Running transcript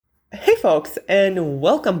folks, and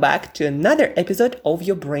welcome back to another episode of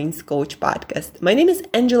your Brains Coach podcast. My name is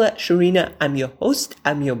Angela Shurina. I'm your host,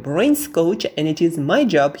 I'm your Brains Coach, and it is my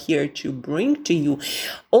job here to bring to you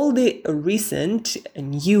all the recent,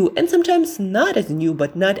 new, and sometimes not as new,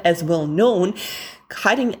 but not as well known,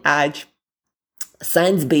 cutting edge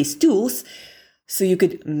science-based tools so you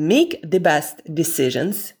could make the best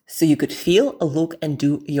decisions, so you could feel, look, and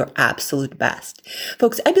do your absolute best.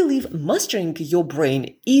 Folks, I believe mastering your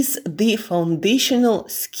brain is the foundational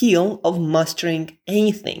skill of mastering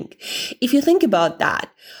anything. If you think about that,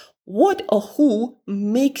 what or who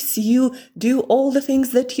makes you do all the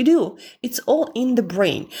things that you do? It's all in the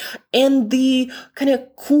brain. And the kind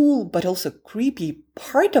of cool but also creepy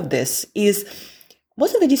part of this is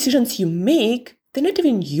most of the decisions you make, they're not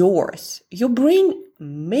even yours. Your brain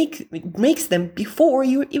makes them before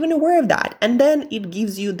you're even aware of that. And then it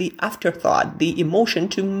gives you the afterthought, the emotion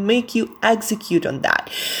to make you execute on that.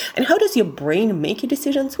 And how does your brain make your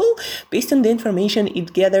decisions? Well, based on the information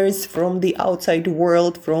it gathers from the outside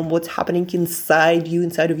world, from what's happening inside you,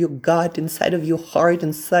 inside of your gut, inside of your heart,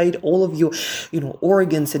 inside all of your,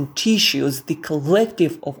 organs and tissues, the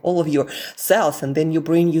collective of all of your cells. And then your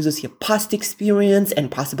brain uses your past experience and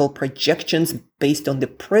possible projections based on the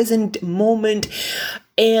present moment.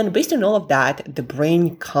 And based on all of that, the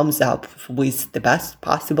brain comes up with the best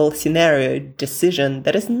possible scenario decision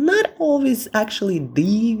that is not always actually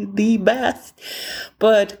the best,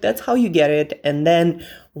 but that's how you get it. And then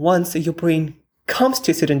once your brain comes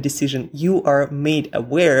to a certain decision, you are made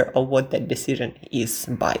aware of what that decision is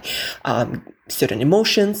by certain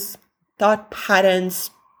emotions, thought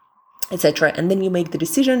patterns, etc. And then you make the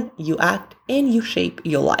decision, you act, and you shape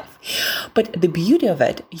your life. But the beauty of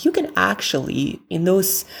it, you can actually, in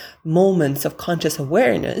those moments of conscious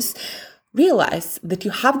awareness, realize that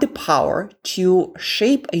you have the power to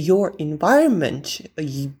shape your environment,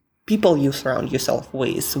 people you surround yourself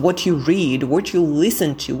with, what you read, what you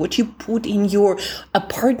listen to, what you put in your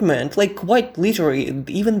apartment, like quite literally,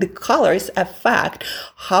 even the colors affect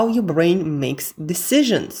how your brain makes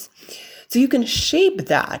decisions. So you can shape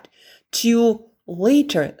that to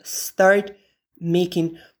later start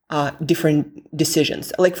making different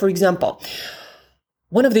decisions. Like, for example,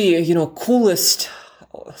 one of the coolest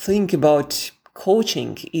thing about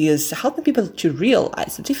coaching is helping people to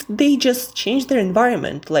realize that if they just change their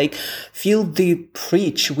environment, like fill the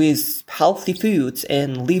fridge with healthy foods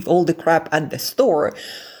and leave all the crap at the store,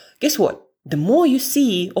 guess what? The more you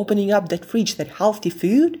see opening up that fridge, that healthy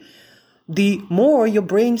food, the more your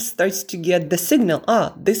brain starts to get the signal,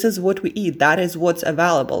 this is what we eat. That is what's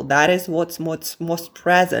available. That is what's most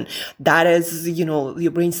present. That is,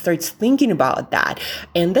 your brain starts thinking about that.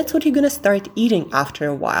 And that's what you're going to start eating after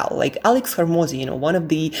a while. Like Alex Hormozi, one of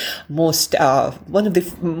the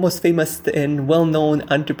most famous and well-known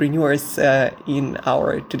entrepreneurs in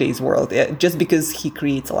our today's world, just because he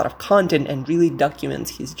creates a lot of content and really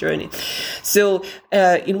documents his journey. So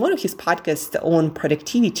in one of his podcasts on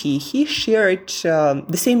productivity, he shared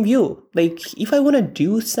the same view. Like, if I want to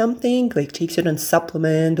do something, like take certain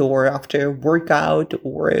supplement or after workout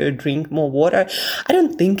or drink more water, I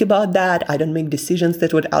don't think about that. I don't make decisions.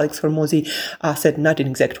 That's what Alex Hormozi said, not in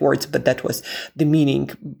exact words, but that was the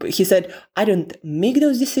meaning. He said, I don't make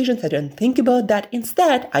those decisions. I don't think about that.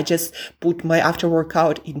 Instead, I just put my after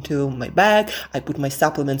workout into my bag. I put my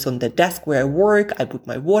supplements on the desk where I work. I put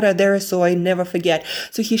my water there so I never forget.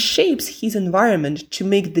 So he shapes his environment to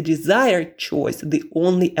make the desired choice the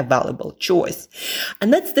only available choice.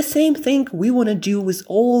 And that's the same thing we want to do with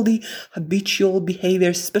all the habitual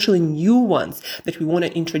behaviors, especially new ones that we want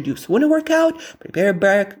to introduce. Want to work out? Prepare a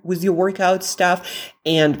bag with your workout stuff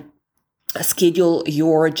and schedule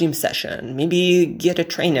your gym session. Maybe get a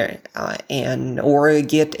trainer or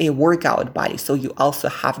get a workout buddy so you also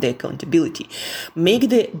have the accountability. Make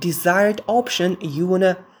the desired option you want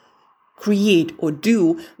to create or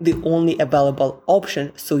do the only available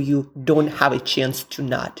option so you don't have a chance to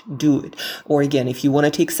not do it. Or again, if you want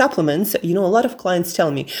to take supplements, a lot of clients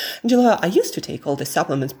tell me, Angela, I used to take all the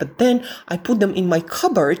supplements, but then I put them in my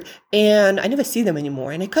cupboard and I never see them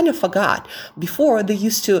anymore. And I kind of forgot. Before, they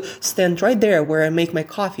used to stand right there where I make my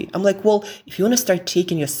coffee. I'm like, well, if you want to start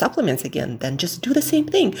taking your supplements again, then just do the same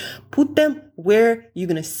thing. Put them where you're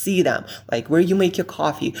going to see them, like where you make your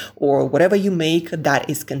coffee or whatever you make that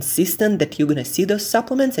is consistent, that you're going to see those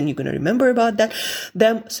supplements and you're going to remember about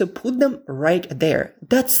them. So put them right there.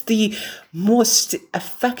 That's the most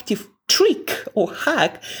effective trick or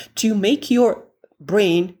hack to make your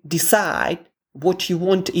brain decide what you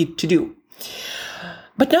want it to do.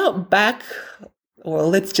 But now back Well,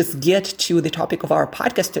 let's just get to the topic of our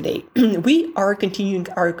podcast today. We are continuing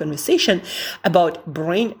our conversation about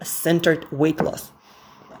brain-centered weight loss.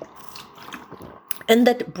 And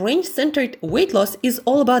that brain-centered weight loss is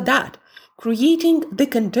all about that. Creating the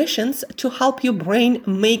conditions to help your brain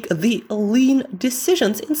make the lean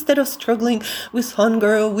decisions instead of struggling with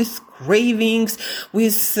hunger, with cravings,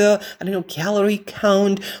 with, calorie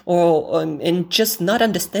count, or and just not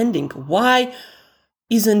understanding why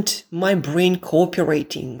isn't my brain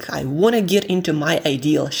cooperating? I want to get into my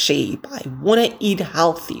ideal shape. I want to eat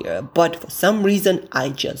healthier, but for some reason, I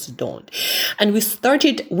just don't. And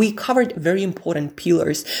we covered very important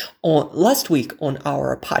pillars last week on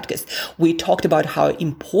our podcast. We talked about how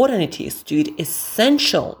important it is to eat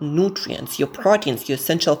essential nutrients, your proteins, your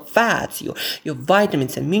essential fats, your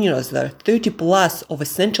vitamins and minerals. There are 30 plus of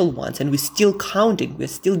essential ones, and we're still counting. We're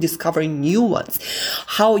still discovering new ones.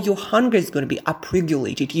 How your hunger is going to be upregulated.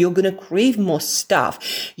 You're going to crave more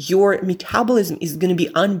stuff. Your metabolism is going to be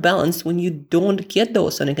unbalanced when you don't get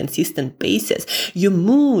those on a consistent basis. Your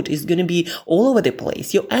mood is going to be all over the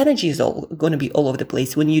place. Your energy is going to be all over the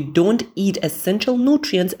place when you don't eat essential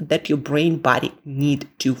nutrients that your brain body need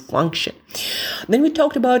to function. Then we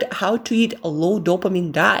talked about how to eat a low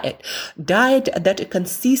dopamine diet that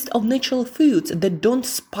consists of natural foods that don't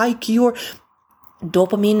spike your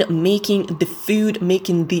dopamine, making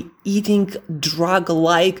the eating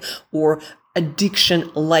drug-like or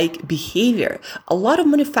addiction-like behavior. A lot of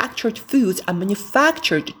manufactured foods are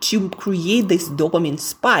manufactured to create this dopamine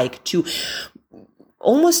spike, to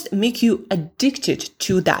almost make you addicted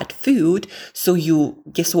to that food. So you,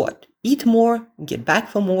 guess what? Eat more, get back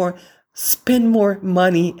for more, spend more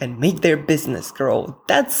money, and make their business grow.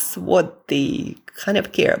 That's what they kind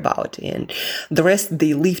of care about. And the rest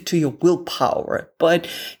they leave to your willpower. But,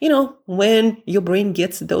 when your brain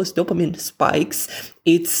gets those dopamine spikes,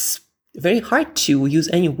 it's very hard to use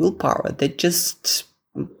any willpower. That just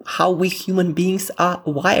how we human beings are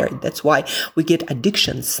wired. That's why we get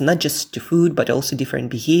addictions, not just to food, but also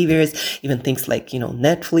different behaviors, even things like,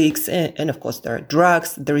 Netflix. And of course, there are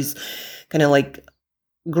drugs. There is kind of like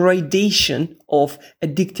gradation of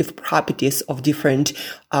addictive properties of different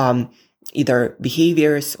either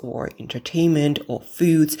behaviors or entertainment or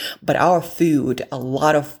foods. But a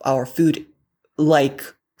lot of our food, like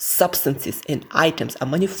substances and items, are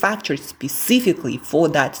manufactured specifically for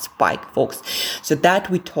that spike, folks. So that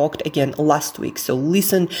we talked again last week. So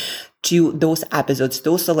listen to those episodes.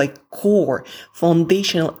 Those are like core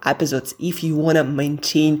foundational episodes if you want to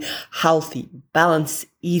maintain healthy, balanced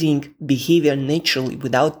eating behavior naturally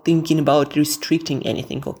without thinking about restricting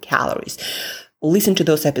anything or calories. Listen to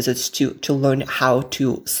those episodes to learn how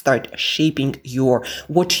to start shaping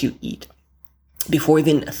what you eat before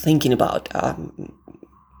even thinking about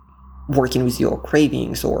working with your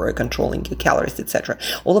cravings or controlling your calories, etc.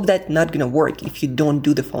 All of that not going to work if you don't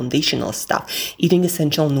do the foundational stuff, eating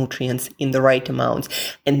essential nutrients in the right amounts,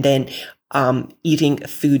 and then eating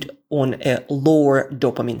food on a lower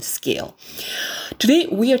dopamine scale. Today,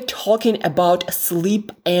 we are talking about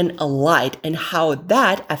sleep and light and how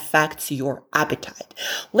that affects your appetite.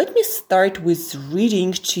 Let me start with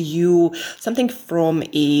reading to you something from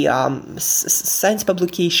a science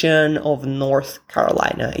publication of North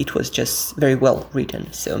Carolina. It was just very well written,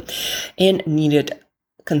 and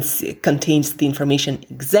contains the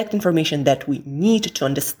exact information that we need to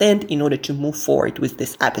understand in order to move forward with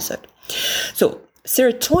this episode. So,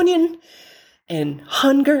 serotonin and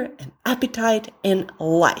hunger and appetite and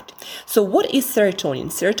light. So what is serotonin?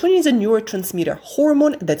 Serotonin is a neurotransmitter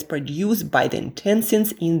hormone that's produced by the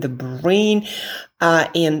intestines in the brain,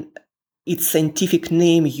 and its scientific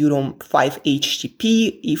name,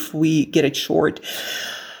 UROM5-HTP, if we get it short.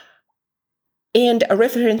 And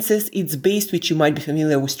references, it's based, which you might be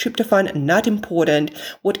familiar with, tryptophan, not important.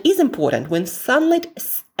 What is important, when sunlight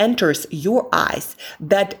enters your eyes,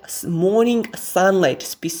 that morning sunlight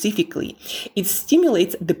specifically, it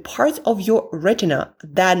stimulates the parts of your retina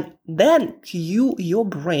that then your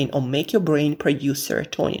brain or make your brain produce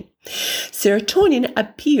serotonin. Serotonin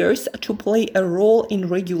appears to play a role in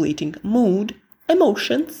regulating mood,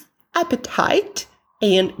 emotions, appetite,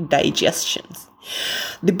 and digestions.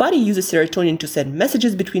 The body uses serotonin to send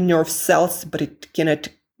messages between nerve cells, but it cannot,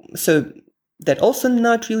 so that also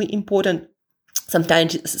not really important.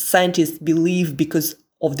 Sometimes scientists believe, because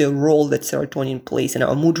of the role that serotonin plays in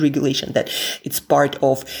our mood regulation, that it's part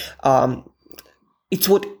of, it's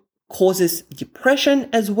what causes depression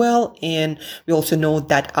as well. And we also know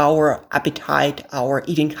that our appetite, our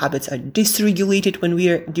eating habits are dysregulated when we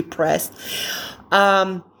are depressed.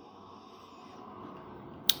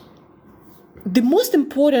 The most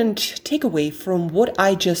important takeaway from what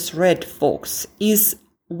I just read, folks, is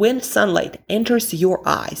when sunlight enters your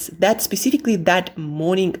eyes, that specifically that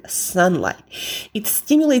morning sunlight, it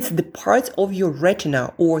stimulates the parts of your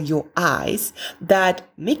retina or your eyes that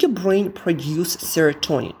make your brain produce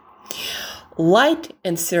serotonin. Light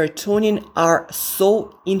and serotonin are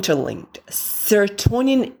so interlinked.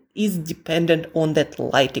 Serotonin is dependent on that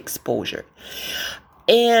light exposure.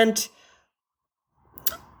 And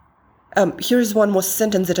here's one more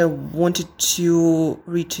sentence that I wanted to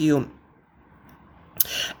read to you.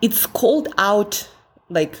 It's cold out,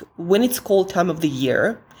 like when it's cold time of the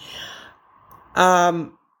year.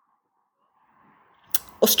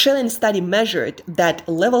 Australian study measured that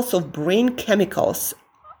levels of brain chemicals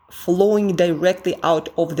flowing directly out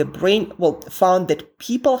of the brain, found that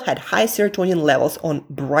people had high serotonin levels on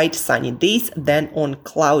bright sunny days than on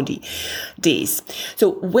cloudy days.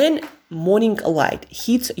 So when morning light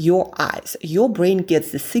hits your eyes, your brain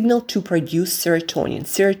gets the signal to produce serotonin.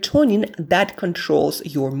 Serotonin that controls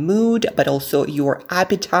your mood, but also your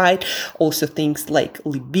appetite, also things like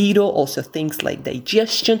libido, also things like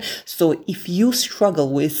digestion. So if you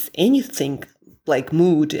struggle with anything like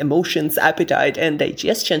mood, emotions, appetite, and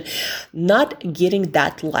digestion, not getting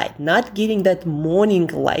that light, not getting that morning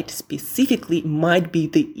light specifically might be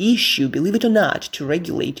the issue, believe it or not, to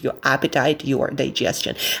regulate your appetite, your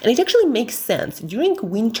digestion. And it actually makes sense. During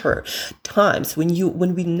winter times,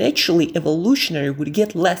 when we naturally, evolutionary, would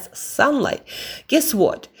get less sunlight, guess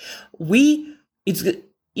what?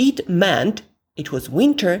 It meant it was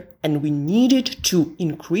winter and we needed to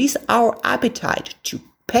increase our appetite to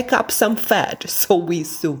pack up some fat so we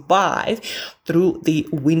survive through the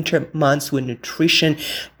winter months when nutrition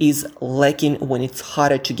is lacking, when it's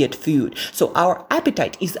harder to get food. So our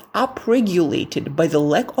appetite is upregulated by the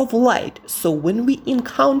lack of light. So when we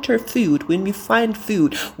encounter food, when we find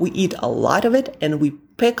food, we eat a lot of it and we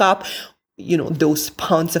pick up those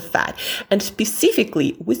pounds of fat. And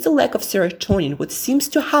specifically with the lack of serotonin, what seems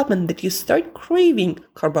to happen that you start craving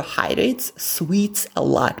carbohydrates, sweets a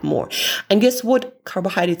lot more. And guess what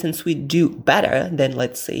carbohydrates and sweet do better than,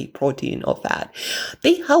 let's say, protein or fat?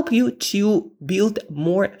 They help you to build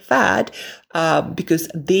more fat because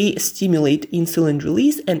they stimulate insulin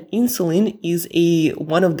release, and insulin is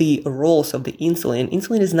one of the roles of the insulin.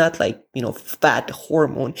 Insulin is not like, fat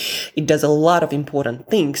hormone. It does a lot of important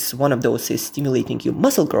things. One of those is stimulating your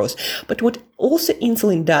muscle growth. But what also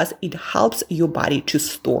insulin does, it helps your body to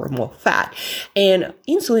store more fat. And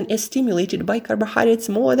insulin is stimulated by carbohydrates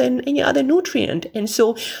more than any other nutrient. And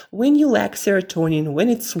so when you lack serotonin, when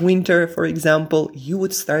it's winter, for example, you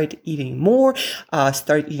would start eating more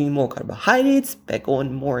carbohydrates, pack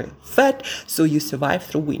on more fat, so you survive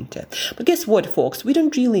through winter. But guess what, folks? We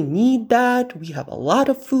don't really need that. We have a lot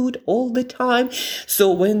of food all the time.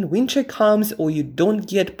 So when winter comes or you don't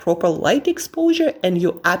get proper light exposure and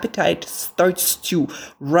your appetite starts to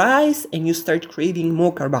rise and you start craving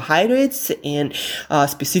more carbohydrates and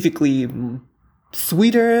specifically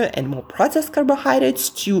sweeter and more processed carbohydrates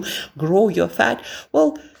to grow your fat,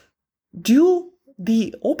 do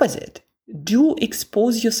the opposite. Do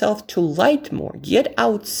expose yourself to light more. Get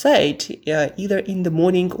outside either in the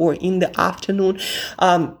morning or in the afternoon.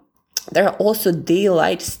 There are also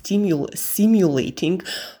daylight simulating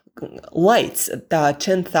lights,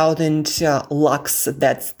 10,000 lux.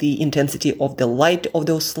 That's the intensity of the light of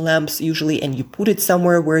those lamps usually, and you put it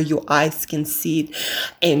somewhere where your eyes can see it,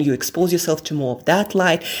 and you expose yourself to more of that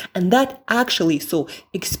light. And that actually, so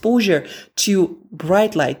exposure to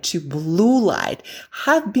bright light, to blue light,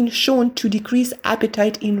 have been shown to decrease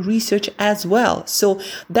appetite in research as well. So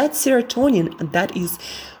that serotonin that is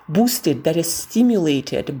boosted, that is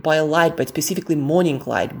stimulated by light, but specifically morning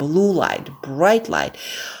light, blue light, bright light,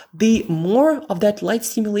 the more of that light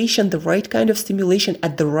stimulation, the right kind of stimulation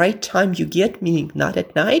at the right time you get, meaning not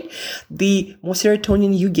at night, the more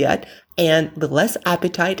serotonin you get and the less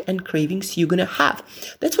appetite and cravings you're going to have.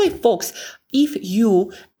 That's why, folks, if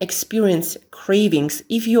you experience cravings,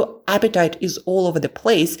 if your appetite is all over the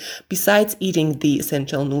place, besides eating the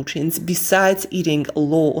essential nutrients, besides eating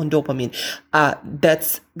low on dopamine,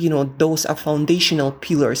 those are foundational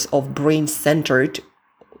pillars of brain-centered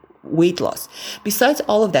weight loss. Besides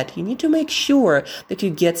all of that, you need to make sure that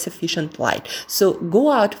you get sufficient light. So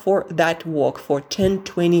go out for that walk for 10,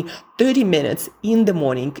 20, 30 minutes in the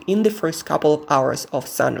morning, in the first couple of hours of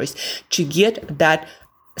sunrise, to get that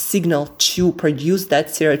signal to produce that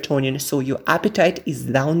serotonin, so your appetite is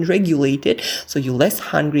down regulated, so you're less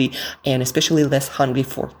hungry, and especially less hungry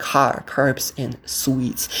for carbs and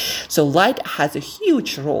sweets. So light has a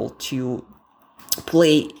huge role to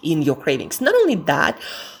play in your cravings. Not only that,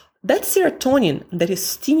 That serotonin that is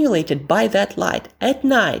stimulated by that light at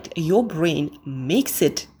night, your brain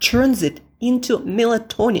turns it into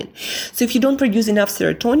melatonin. So if you don't produce enough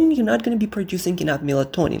serotonin, you're not going to be producing enough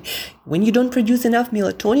melatonin. When you don't produce enough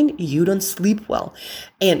melatonin, you don't sleep well.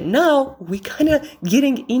 And now we're kind of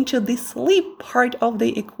getting into the sleep part of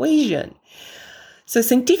the equation. So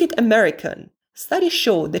Scientific American studies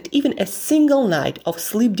show that even a single night of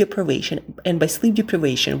sleep deprivation, and by sleep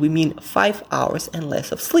deprivation, we mean 5 hours and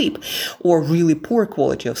less of sleep, or really poor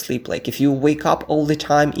quality of sleep. Like if you wake up all the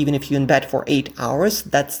time, even if you're in bed for 8 hours,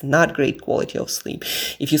 that's not great quality of sleep.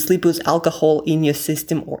 If you sleep with alcohol in your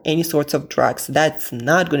system or any sorts of drugs, that's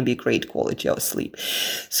not going to be great quality of sleep.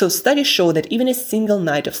 So studies show that even a single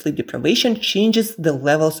night of sleep deprivation changes the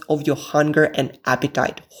levels of your hunger and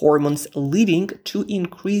appetite hormones, leading to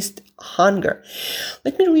increased hunger.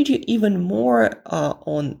 Let me read you even more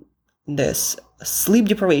on this sleep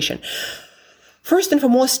deprivation. First and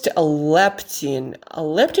foremost, leptin.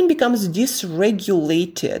 Leptin becomes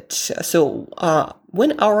dysregulated. So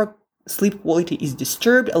when our sleep quality is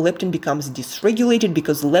disturbed, leptin becomes dysregulated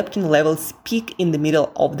because leptin levels peak in the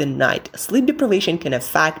middle of the night. Sleep deprivation can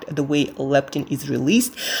affect the way leptin is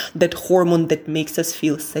released, that hormone that makes us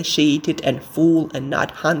feel satiated and full and not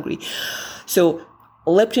hungry. So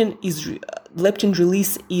leptin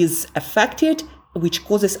release is affected, which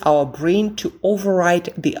causes our brain to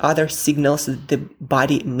override the other signals that the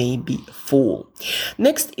body may be full.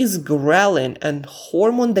 Next is ghrelin, a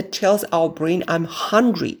hormone that tells our brain I'm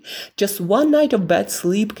hungry. Just one night of bad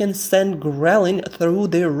sleep can send ghrelin through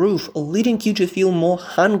the roof, leading you to feel more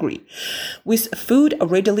hungry. With food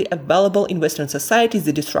readily available in Western societies,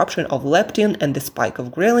 the disruption of leptin and the spike of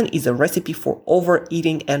ghrelin is a recipe for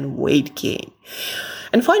overeating and weight gain.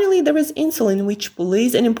 And finally, there is insulin, which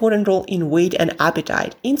plays an important role in weight and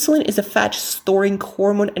appetite. Insulin is a fat-storing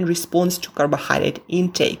hormone and responds to carbohydrate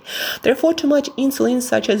intake. Therefore, too much insulin,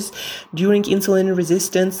 such as during insulin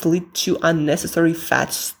resistance, lead to unnecessary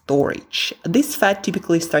fat storage. This fat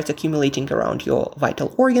typically starts accumulating around your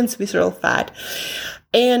vital organs, visceral fat.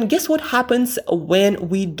 And guess what happens when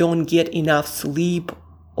we don't get enough sleep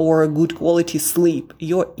or good quality sleep?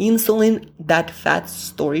 Your insulin, that fat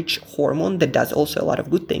storage hormone that does also a lot of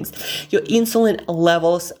good things, your insulin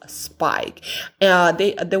levels spike.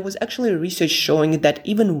 There was actually research showing that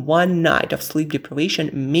even one night of sleep deprivation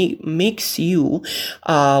makes you,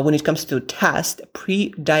 when it comes to test,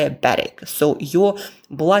 pre-diabetic. So your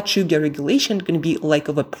blood sugar regulation can be like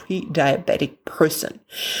of a pre-diabetic person.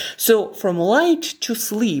 So from light to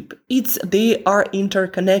sleep, they are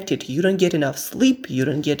interconnected. You don't get enough sleep, you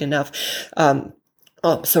don't get enough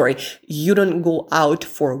you don't go out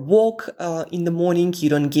for a walk in the morning, you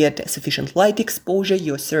don't get sufficient light exposure,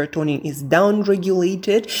 your serotonin is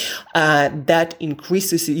downregulated, that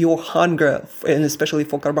increases your hunger, and especially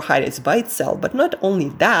for carbohydrates by itself. But not only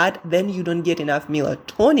that, then you don't get enough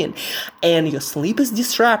melatonin, and your sleep is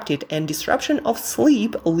disrupted, and disruption of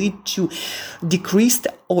sleep lead to decreased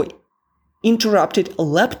or interrupted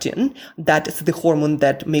leptin, that is the hormone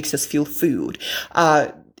that makes us feel food,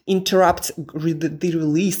 interrupts the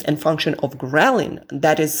release and function of ghrelin,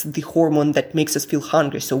 that is the hormone that makes us feel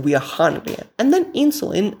hungry, so we are hungry. And then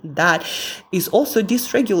insulin, that is also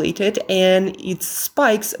dysregulated, and it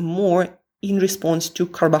spikes more in response to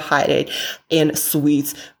carbohydrate and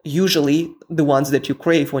sweets, usually the ones that you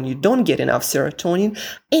crave when you don't get enough serotonin,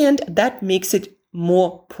 and that makes it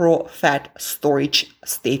more pro-fat storage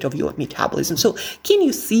state of your metabolism. So can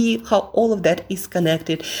you see how all of that is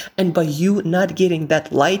connected? And by you not getting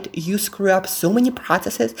that light, you screw up so many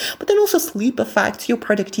processes, but then also sleep affects your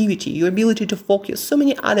productivity, your ability to focus, so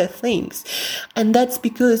many other things. And that's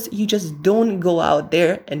because you just don't go out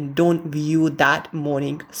there and don't view that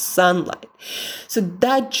morning sunlight. So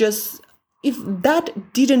if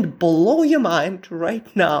that didn't blow your mind right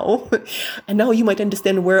now, and now you might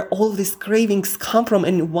understand where all these cravings come from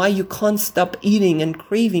and why you can't stop eating and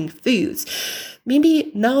craving foods,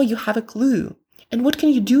 maybe now you have a clue. And what can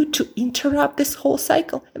you do to interrupt this whole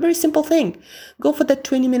cycle? A very simple thing. Go for that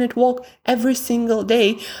 20-minute walk every single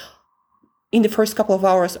day in the first couple of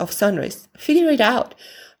hours of sunrise. Figure it out.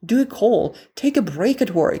 Do a call. Take a break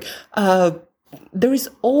at work. There is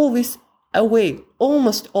always a way,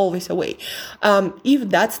 almost always a way. If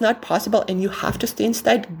that's not possible and you have to stay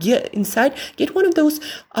inside, get one of those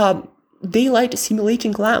daylight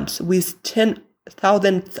simulating lamps with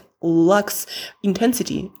 10,000th lux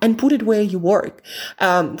intensity and put it where you work.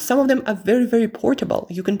 Some of them are very, very portable.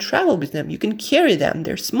 You can travel with them. You can carry them.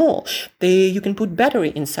 They're small. You can put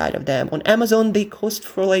battery inside of them. On Amazon, they cost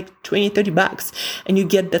for like $20-30 and you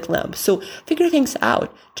get that lamp. So figure things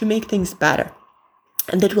out to make things better.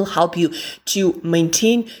 And that will help you to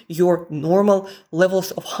maintain your normal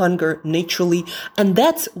levels of hunger naturally. And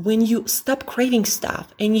that's when you stop craving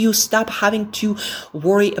stuff and you stop having to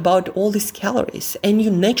worry about all these calories. And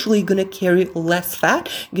you're naturally going to carry less fat,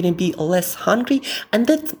 going to be less hungry. And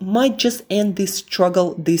that might just end this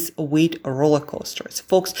struggle, this weight roller coasters.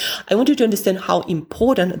 Folks, I want you to understand how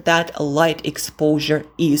important that light exposure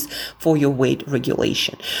is for your weight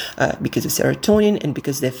regulation because of serotonin and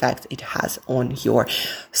because of the effect it has on your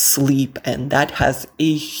sleep, and that has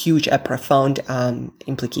a huge, a profound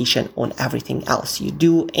implication on everything else you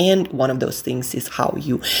do. And one of those things is how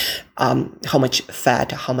much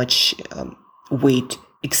fat, how much weight,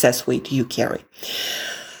 excess weight you carry.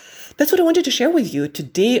 That's what I wanted to share with you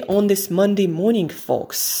today on this Monday morning,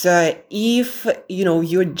 folks. If,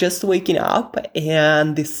 you're just waking up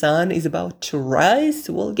and the sun is about to rise,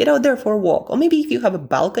 well, get out there for a walk. Or maybe if you have a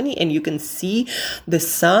balcony and you can see the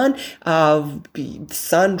sun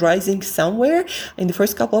rising somewhere in the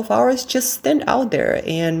first couple of hours, just stand out there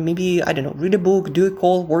and maybe, read a book, do a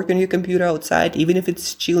call, work on your computer outside, even if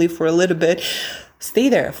it's chilly for a little bit. Stay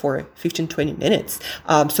there for 15, 20 minutes.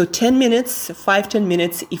 So 10 minutes, 5-10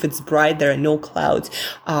 minutes if it's bright, there are no clouds.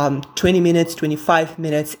 20 minutes, 25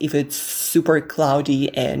 minutes if it's super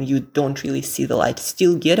cloudy and you don't really see the light.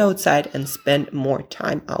 Still get outside and spend more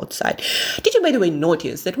time outside. Did you, by the way,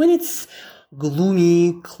 notice that when it's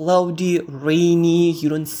gloomy, cloudy, rainy, you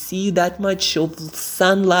don't see that much of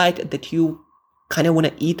sunlight, that you kind of want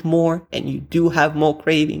to eat more and you do have more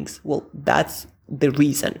cravings? Well, that's the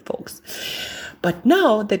reason, folks. But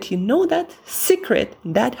now that you know that secret,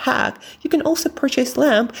 that hack, you can also purchase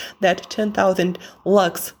lamp, that 10,000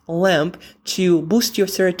 lux lamp, to boost your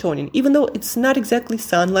serotonin. Even though it's not exactly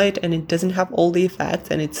sunlight and it doesn't have all the effects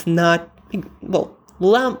and it's not, a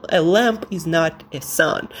lamp is not the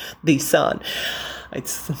sun.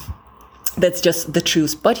 That's just the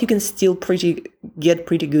truth, but you can still get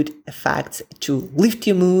pretty good effects to lift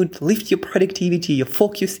your mood, lift your productivity, your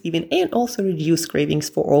focus even, and also reduce cravings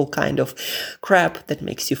for all kind of crap that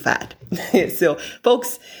makes you fat. So,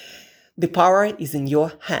 folks, the power is in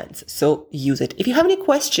your hands, so use it. If you have any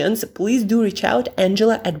questions, please do reach out,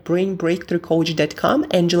 Angela@brainbreakthroughcoach.com,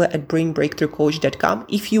 Angela@brainbreakthroughcoach.com.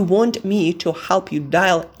 If you want me to help you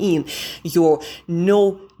dial in your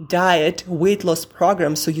no diet weight loss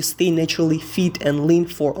program so you stay naturally fit and lean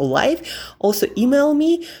for life, also email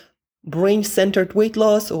me, brain-centered weight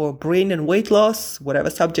loss or brain and weight loss, whatever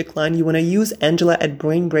subject line you want to use,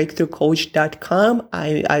 Angela@brainbreakthroughcoach.com.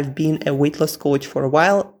 I've been a weight loss coach for a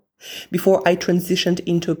while before I transitioned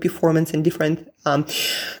into performance and different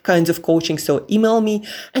kinds of coaching. So email me.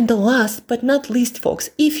 And the last but not least,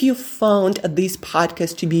 folks, if you found this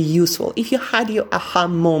podcast to be useful, if you had your aha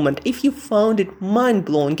moment, if you found it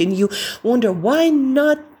mind-blowing and you wonder why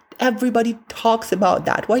not everybody talks about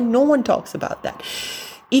that, why no one talks about that,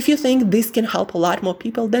 if you think this can help a lot more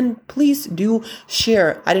people, then please do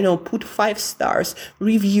share. Put 5 stars,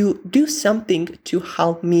 review, do something to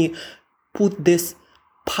help me put this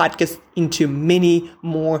podcast into many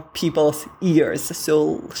more people's ears.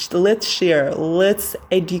 So let's share, let's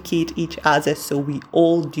educate each other so we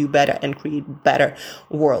all do better and create better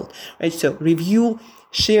world, right? So review,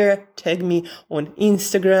 share, tag me on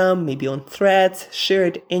Instagram, maybe on Threads, share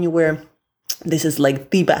it anywhere. This is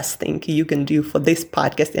like the best thing you can do for this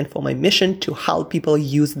podcast and for my mission to help people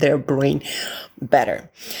use their brain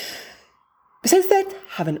better. Besides that,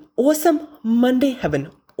 have an awesome Monday, have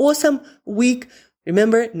an awesome week.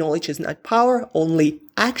 Remember, knowledge is not power, only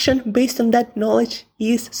action based on that knowledge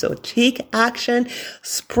is. So take action,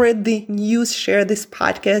 spread the news, share this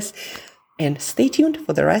podcast, and stay tuned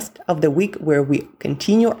for the rest of the week where we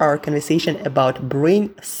continue our conversation about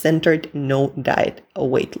brain-centered no diet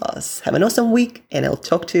weight loss. Have an awesome week, and I'll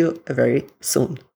talk to you very soon.